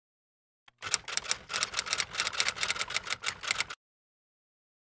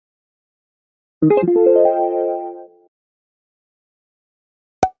Hey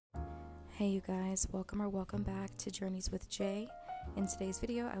you guys, welcome back to Journeys with Jay. In today's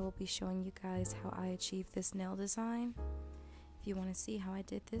video, I will be showing you guys how I achieved this nail design. If you want to see how I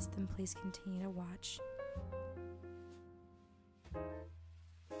did this, then please continue to watch.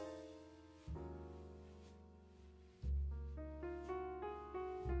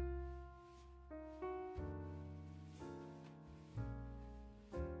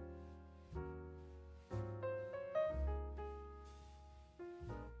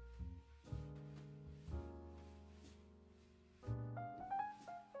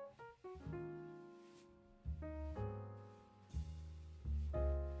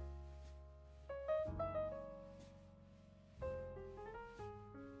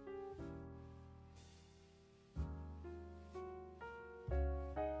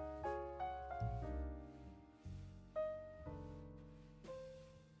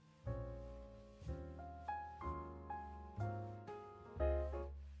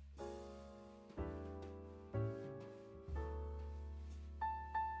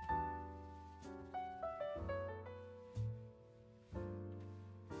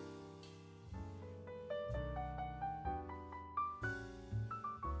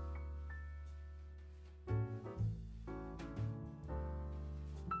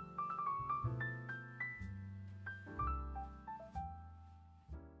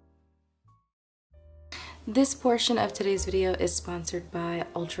 This portion of today's video is sponsored by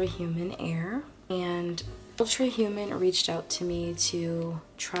Ultrahuman Air, and Ultrahuman reached out to me to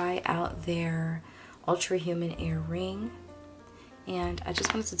try out their Ultrahuman Air ring, and I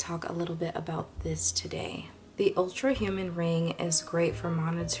just wanted to talk a little bit about this today. The Ultrahuman Ring is great for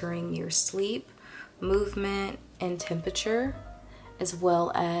monitoring your sleep, movement, and temperature, as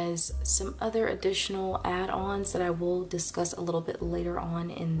well as some other additional add-ons that I will discuss a little bit later on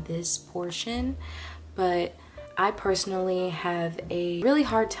in this portion. But I personally have a really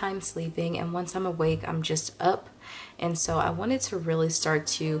hard time sleeping, and once I'm awake, I'm just up. And so I wanted to really start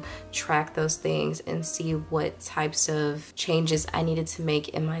to track those things and see what types of changes I needed to make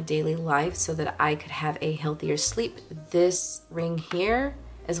in my daily life so that I could have a healthier sleep. This ring here,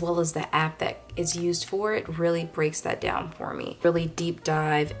 as well as the app that is used for it, really breaks that down for me. Really deep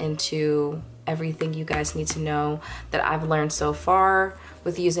dive into everything you guys need to know that I've learned so far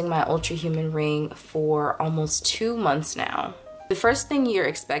with using my Ultrahuman Ring for almost 2 months now. The first thing you're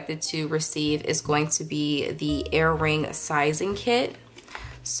expected to receive is going to be the Air Ring sizing kit.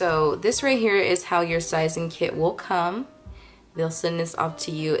 So this right here is how your sizing kit will come. They'll send this off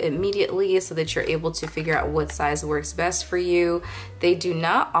to you immediately so that you're able to figure out what size works best for you. They do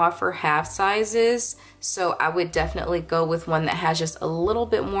not offer half sizes, so I would definitely go with one that has just a little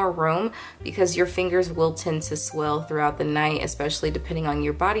bit more room, because your fingers will tend to swell throughout the night, especially depending on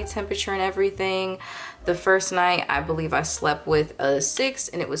your body temperature and everything. The first night, I believe I slept with a 6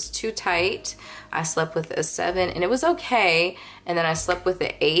 and it was too tight. I slept with a 7 and it was okay. And then I slept with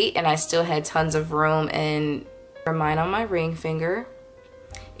an 8 and I still had tons of room. And mine on my ring finger,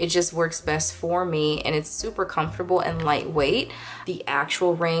 it just works best for me, and it's super comfortable and lightweight. The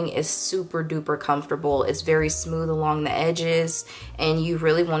actual ring is super duper comfortable. It's very smooth along the edges, and you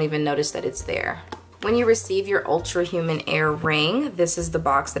really won't even notice that it's there. When you receive your Ultrahuman Air ring, this is the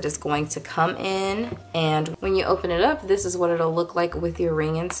box that is going to come in, and when you open it up, this is what it'll look like with your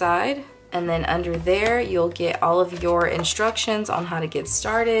ring inside. And then under there, you'll get all of your instructions on how to get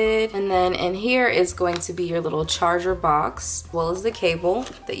started. And then in here is going to be your little charger box, as well as the cable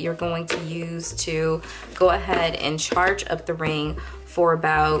that you're going to use to go ahead and charge up the ring for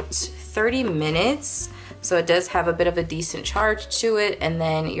about 30 minutes. So it does have a bit of a decent charge to it, and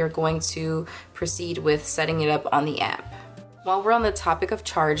then you're going to proceed with setting it up on the app. While we're on the topic of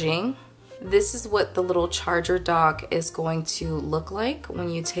charging, this is what the little charger dock is going to look like when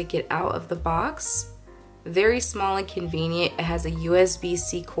you take it out of the box. Very small and convenient. It has a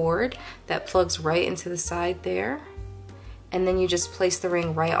USB-C cord that plugs right into the side there. And then you just place the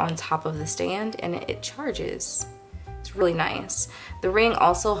ring right on top of the stand and it charges. It's really nice. The ring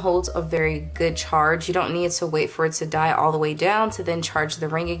also holds a very good charge. You don't need to wait for it to die all the way down to then charge the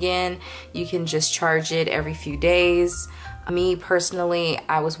ring again. You can just charge it every few days. Me personally,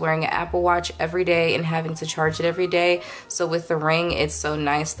 I was wearing an Apple Watch every day and having to charge it every day. So with the ring, it's so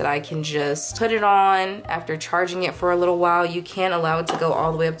nice that I can just put it on after charging it for a little while. You can allow it to go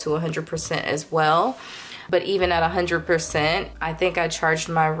all the way up to 100% as well. But even at 100%, I think I charged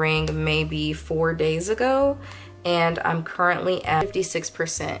my ring maybe 4 days ago, and I'm currently at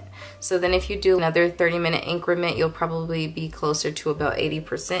 56%. So then if you do another 30-minute increment, you'll probably be closer to about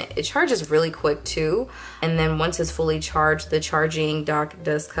 80%. It charges really quick too. And then once it's fully charged, the charging dock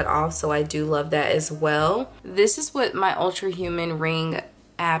does cut off. So I do love that as well. This is what my Ultrahuman Ring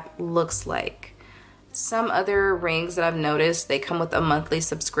app looks like. Some other rings that I've noticed, they come with a monthly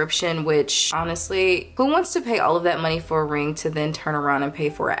subscription, which honestly, who wants to pay all of that money for a ring to then turn around and pay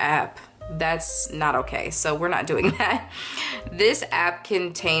for an app? That's not okay, so we're not doing that. This app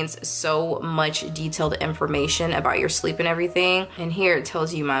contains so much detailed information about your sleep and everything. And here it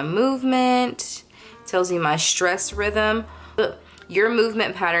tells you my movement, tells you my stress rhythm. Your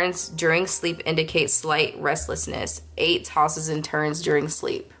movement patterns during sleep indicate slight restlessness, 8 tosses and turns during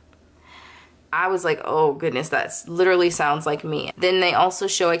sleep. I was like, oh goodness, that literally sounds like me. Then they also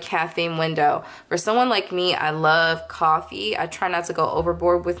show a caffeine window. For someone like me, I love coffee. I try not to go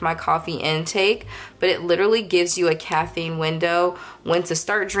overboard with my coffee intake, but it literally gives you a caffeine window when to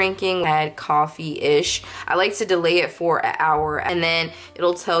start drinking, add coffee-ish. I like to delay it for an hour, and then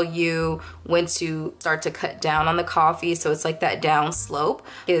it'll tell you when to start to cut down on the coffee. So it's like that down slope.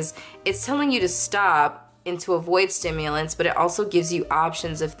 It's telling you to stop and to avoid stimulants, but it also gives you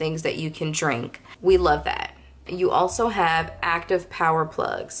options of things that you can drink. We love that. You also have active power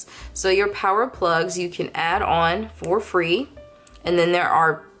plugs. So your power plugs you can add on for free, and then there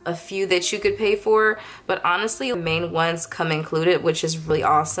are a few that you could pay for, but honestly the main ones come included, which is really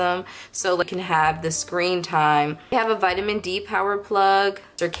awesome. So you can have the screen time. You have a vitamin D power plug,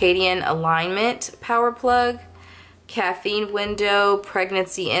 circadian alignment power plug, caffeine window,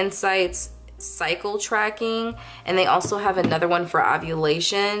 pregnancy insights, cycle tracking, and they also have another one for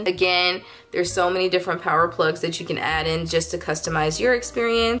ovulation. Again, there's so many different power plugs that you can add in just to customize your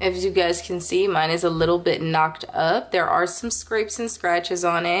experience. As you guys can see, mine is a little bit knocked up. There are some scrapes and scratches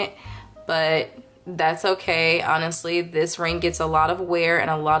on it, but that's okay. Honestly, this ring gets a lot of wear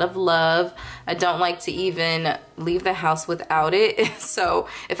and a lot of love. I don't like to even leave the house without it. So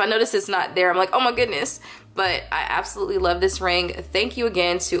if I notice it's not there, I'm like, oh my goodness. But I absolutely love this ring. Thank you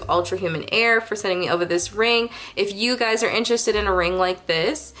again to Ultrahuman Air for sending me over this ring. If you guys are interested in a ring like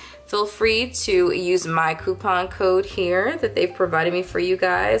this, feel free to use my coupon code here that they've provided me for you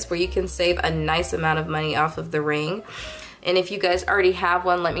guys, where you can save a nice amount of money off of the ring. And if you guys already have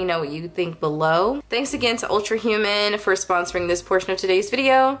one, let me know what you think below. Thanks again to Ultrahuman for sponsoring this portion of today's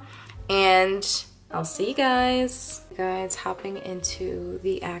video, and I'll see you guys. Guys, hopping into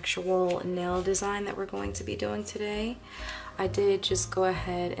the actual nail design that we're going to be doing today. I did just go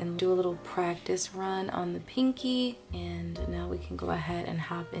ahead and do a little practice run on the pinky, and now we can go ahead and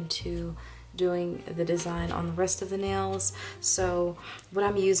hop into doing the design on the rest of the nails. So what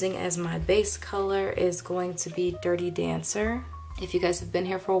I'm using as my base color is going to be Dirty Dancer. If you guys have been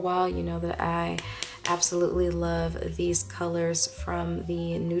here for a while, you know that I absolutely love these colors from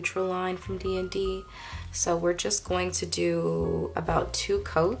the neutral line from D&D. So we're just going to do about 2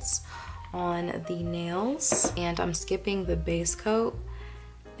 coats on the nails, and I'm skipping the base coat.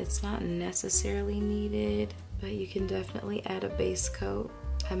 It's not necessarily needed, but you can definitely add a base coat.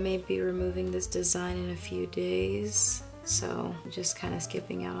 I may be removing this design in a few days, so I'm just kind of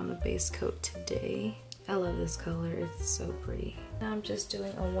skipping out on the base coat today. I love this color, it's so pretty. Now I'm just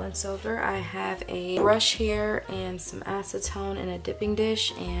doing a once over. I have a brush here and some acetone in a dipping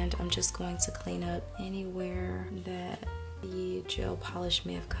dish, and I'm just going to clean up anywhere that the gel polish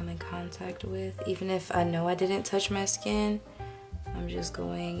may have come in contact with. Even if I know I didn't touch my skin, I'm just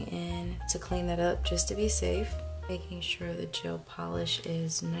going in to clean that up just to be safe. Making sure the gel polish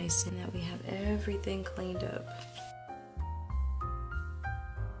is nice and that we have everything cleaned up.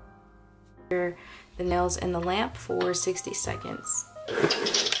 The nails in the lamp for 60 seconds.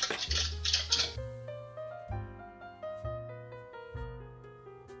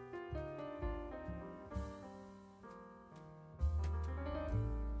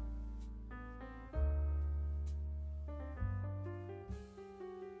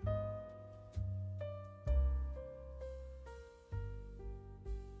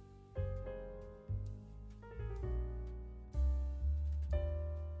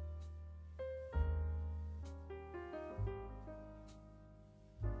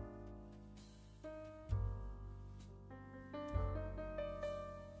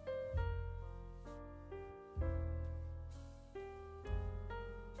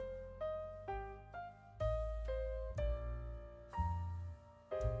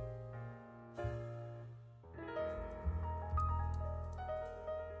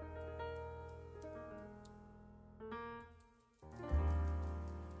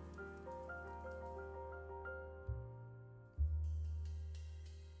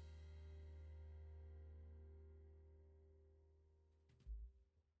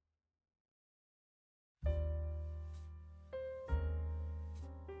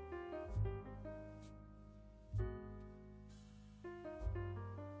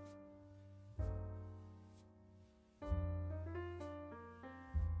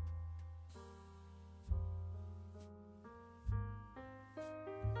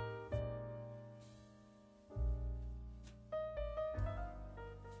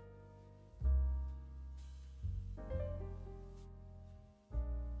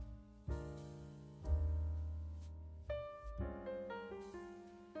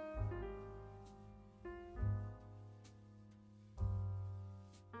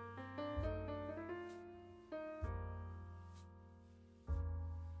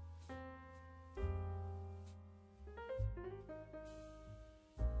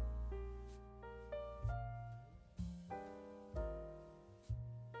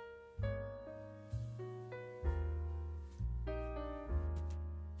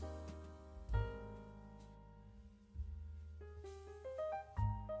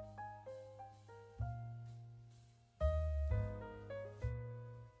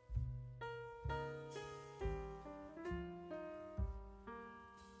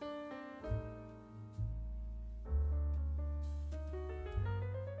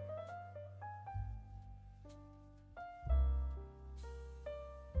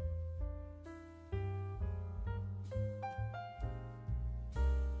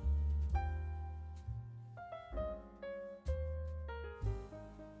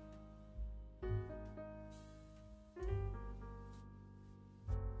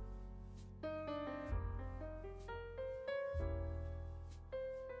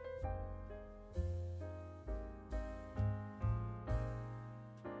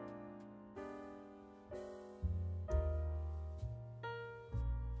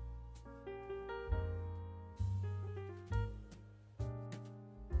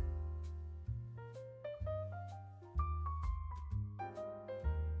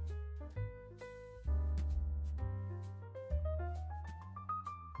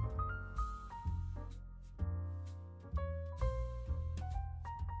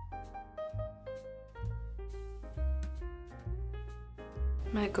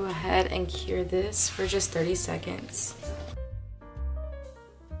 I'm gonna go ahead and cure this for just 30 seconds.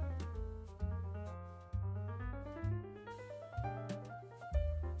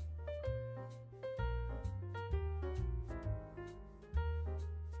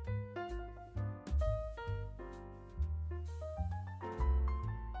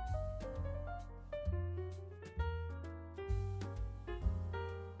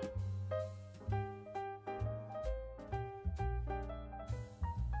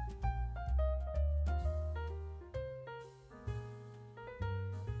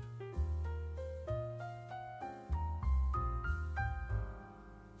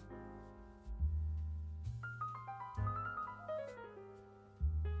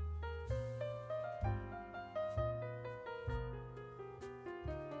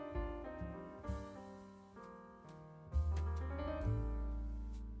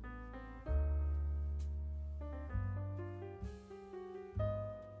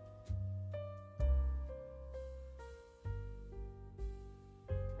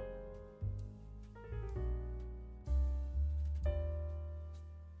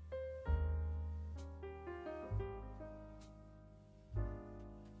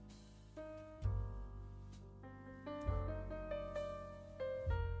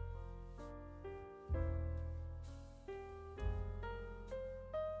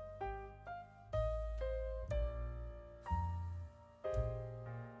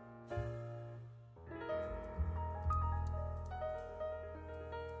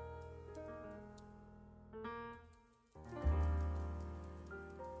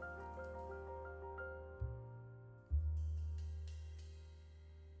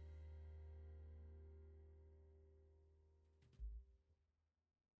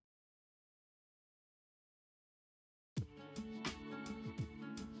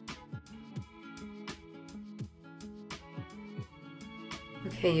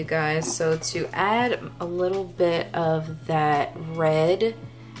 Okay, you guys, so to add a little bit of that red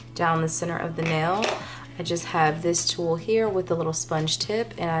down the center of the nail, I just have this tool here with a little sponge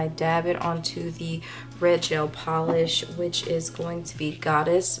tip, and I dab it onto the red gel polish, which is going to be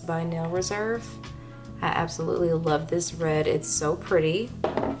Goddess by Nail Reserve. I absolutely love this red. It's so pretty.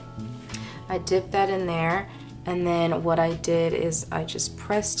 I dipped that in there, and then what I did is I just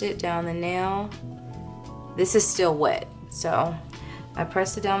pressed it down the nail. This is still wet, so I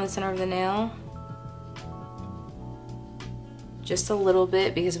pressed it down the center of the nail just a little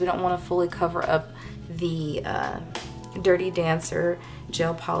bit because we don't want to fully cover up the Dirty Dancer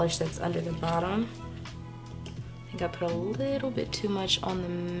gel polish that's under the bottom. I think I put a little bit too much on the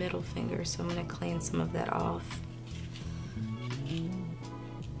middle finger, so I'm going to clean some of that off.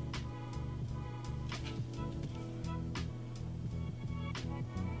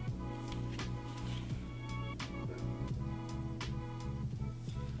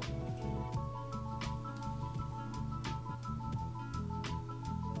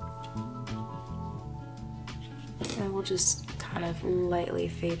 And we'll just kind of lightly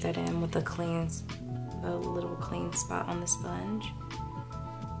fade that in with a little clean spot on the sponge.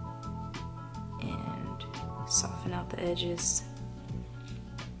 And soften out the edges.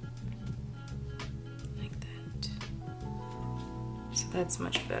 Like that. So that's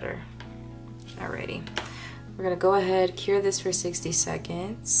much better. Alrighty. We're gonna go ahead, cure this for 60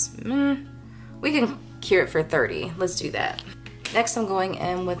 seconds. We can cure it for 30. Let's do that. Next, I'm going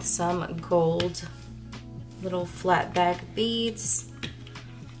in with some gold little flat back beads.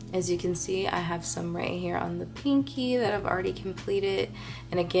 As you can see, I have some right here on the pinky that I've already completed.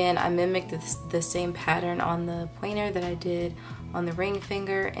 And again, I mimicked the same pattern on the pointer that I did on the ring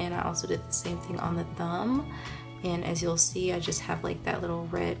finger, and I also did the same thing on the thumb. And as you'll see, I just have like that little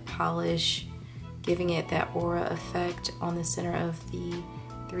red polish, giving it that aura effect on the center of the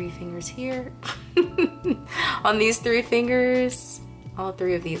 3 fingers here. On these 3 fingers, all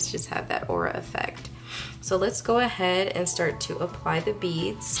 3 of these just have that aura effect. So let's go ahead and start to apply the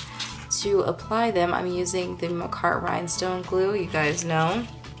beads. To apply them, I'm using the McCart rhinestone glue. You guys know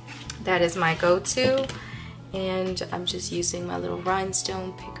that is my go-to. And I'm just using my little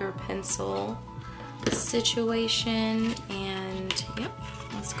rhinestone picker pencil situation. And yep,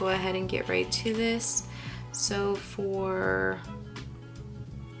 let's go ahead and get right to this. So for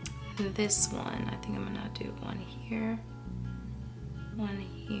this one, I think I'm gonna do one here,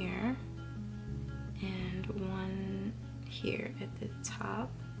 and one here at the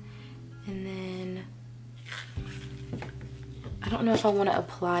top. And then I don't know if I want to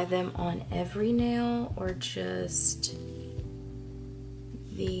apply them on every nail or just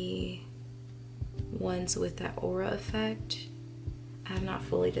the ones with that aura effect. I have not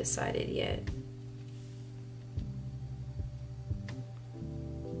fully decided yet.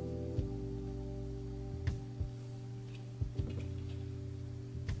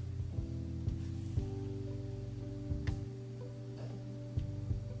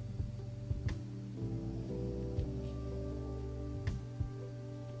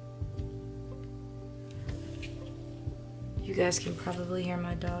 You guys can probably hear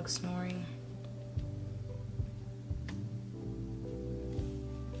my dog snoring.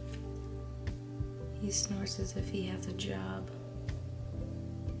 He snores as if he has a job.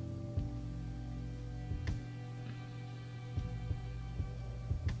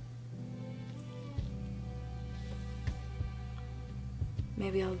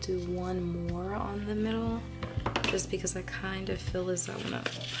 Maybe I'll do one more on the middle, just because I kind of feel as I want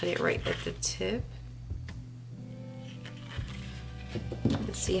to put it right at the tip.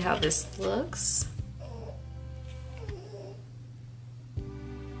 Let's see how this looks.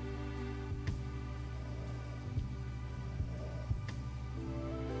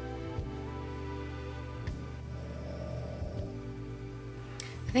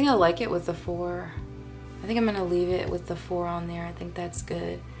 I think I like it with the 4. I think I'm gonna leave it with the 4 on there. I think that's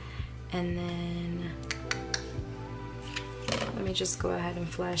good. And then let me just go ahead and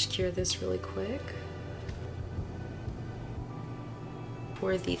flash cure this really quick.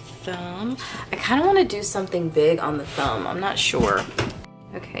 For the thumb, I kind of want to do something big on the thumb. I'm not sure.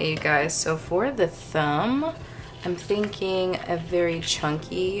 Okay, you guys, so for the thumb, I'm thinking a very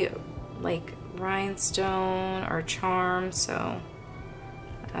chunky, like rhinestone or charm. So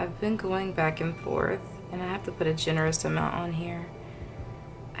I've been going back and forth, and I have to put a generous amount on here.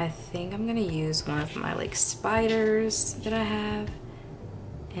 I think I'm gonna use one of my like spiders that I have,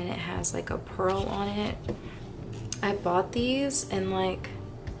 and it has like a pearl on it. I bought these and like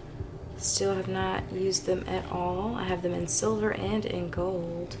still have not used them at all. I have them in silver and in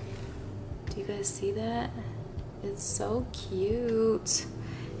gold. Do you guys see that? It's so cute.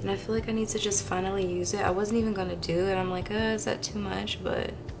 And I feel like I need to just finally use it. I wasn't even gonna do it. I'm like, is that too much?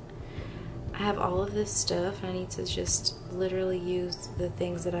 But I have all of this stuff and I need to just literally use the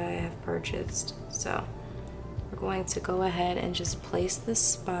things that I have purchased. So we're going to go ahead and just place the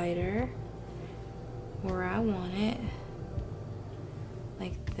spider where I want it,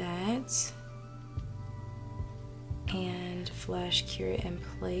 like that, and flash cure it in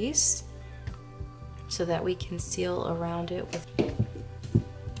place so that we can seal around it with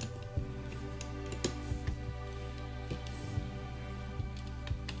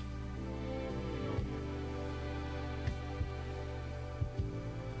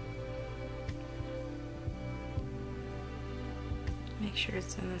make sure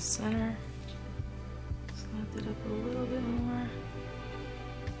it's in the center. Just lift it up a little bit more.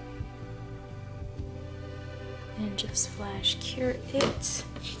 And just flash cure it.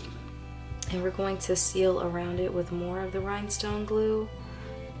 And we're going to seal around it with more of the rhinestone glue,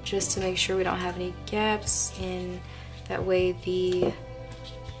 just to make sure we don't have any gaps, and that way the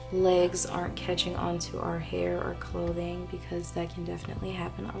legs aren't catching onto our hair or clothing, because that can definitely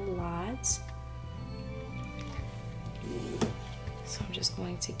happen a lot. So I'm just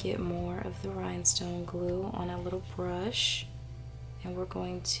going to get more of the rhinestone glue on a little brush, and we're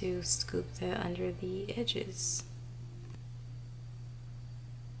going to scoop that under the edges.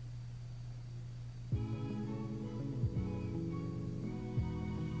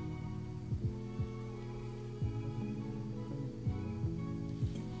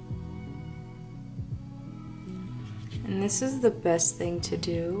 And this is the best thing to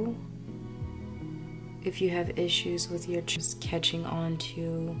do if you have issues with your just catching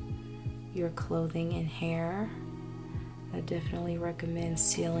onto your clothing and hair. I definitely recommend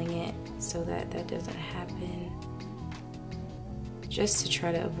sealing it so that that doesn't happen, just to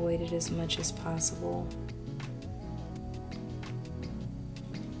try to avoid it as much as possible.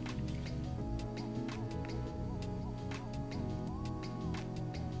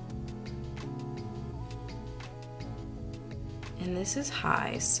 And this is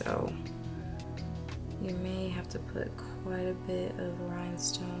high, so you may have to put quite a bit of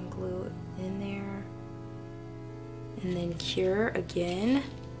rhinestone glue in there. And then cure again,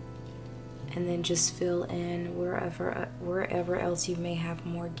 and then just fill in wherever else you may have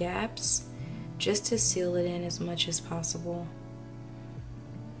more gaps, just to seal it in as much as possible.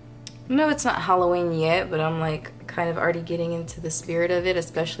 I know it's not Halloween yet, but I'm like kind of already getting into the spirit of it,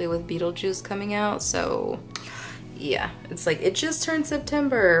 especially with Beetlejuice coming out. So yeah, it's like it just turned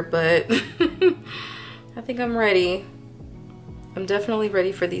September, but I think I'm ready. I'm definitely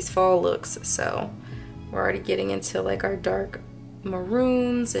ready for these fall looks. So we're already getting into like our dark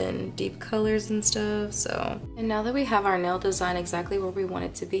maroons and deep colors and stuff. So, and now that we have our nail design exactly where we want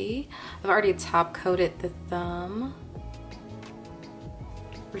it to be, I've already top coated the thumb.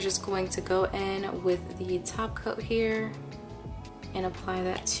 We're just going to go in with the top coat here and apply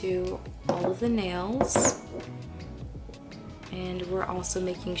that to all of the nails. And we're also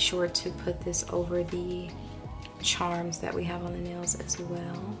making sure to put this over the charms that we have on the nails as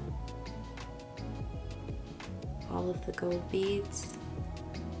well. all of the gold beads.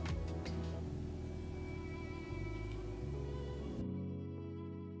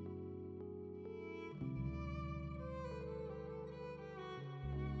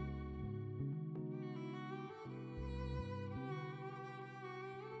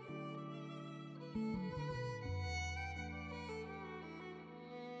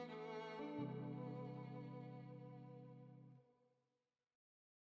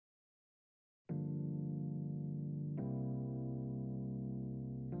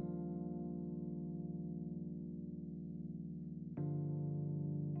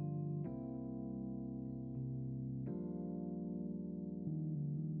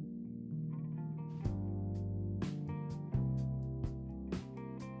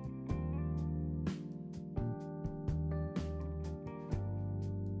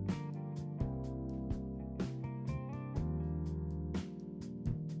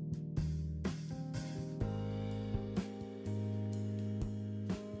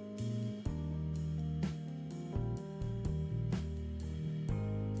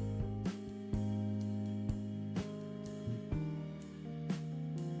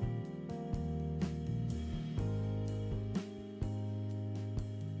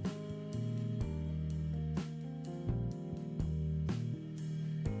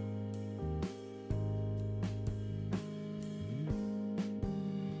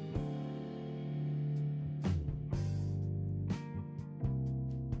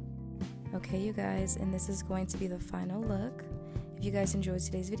 Okay, you guys, and this is going to be the final look. If you guys enjoyed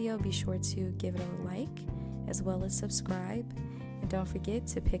today's video, be sure to give it a like, as well as subscribe. And don't forget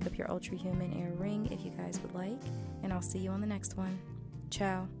to pick up your Ultrahuman Air ring if you guys would like. And I'll see you on the next one.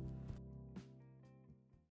 Ciao.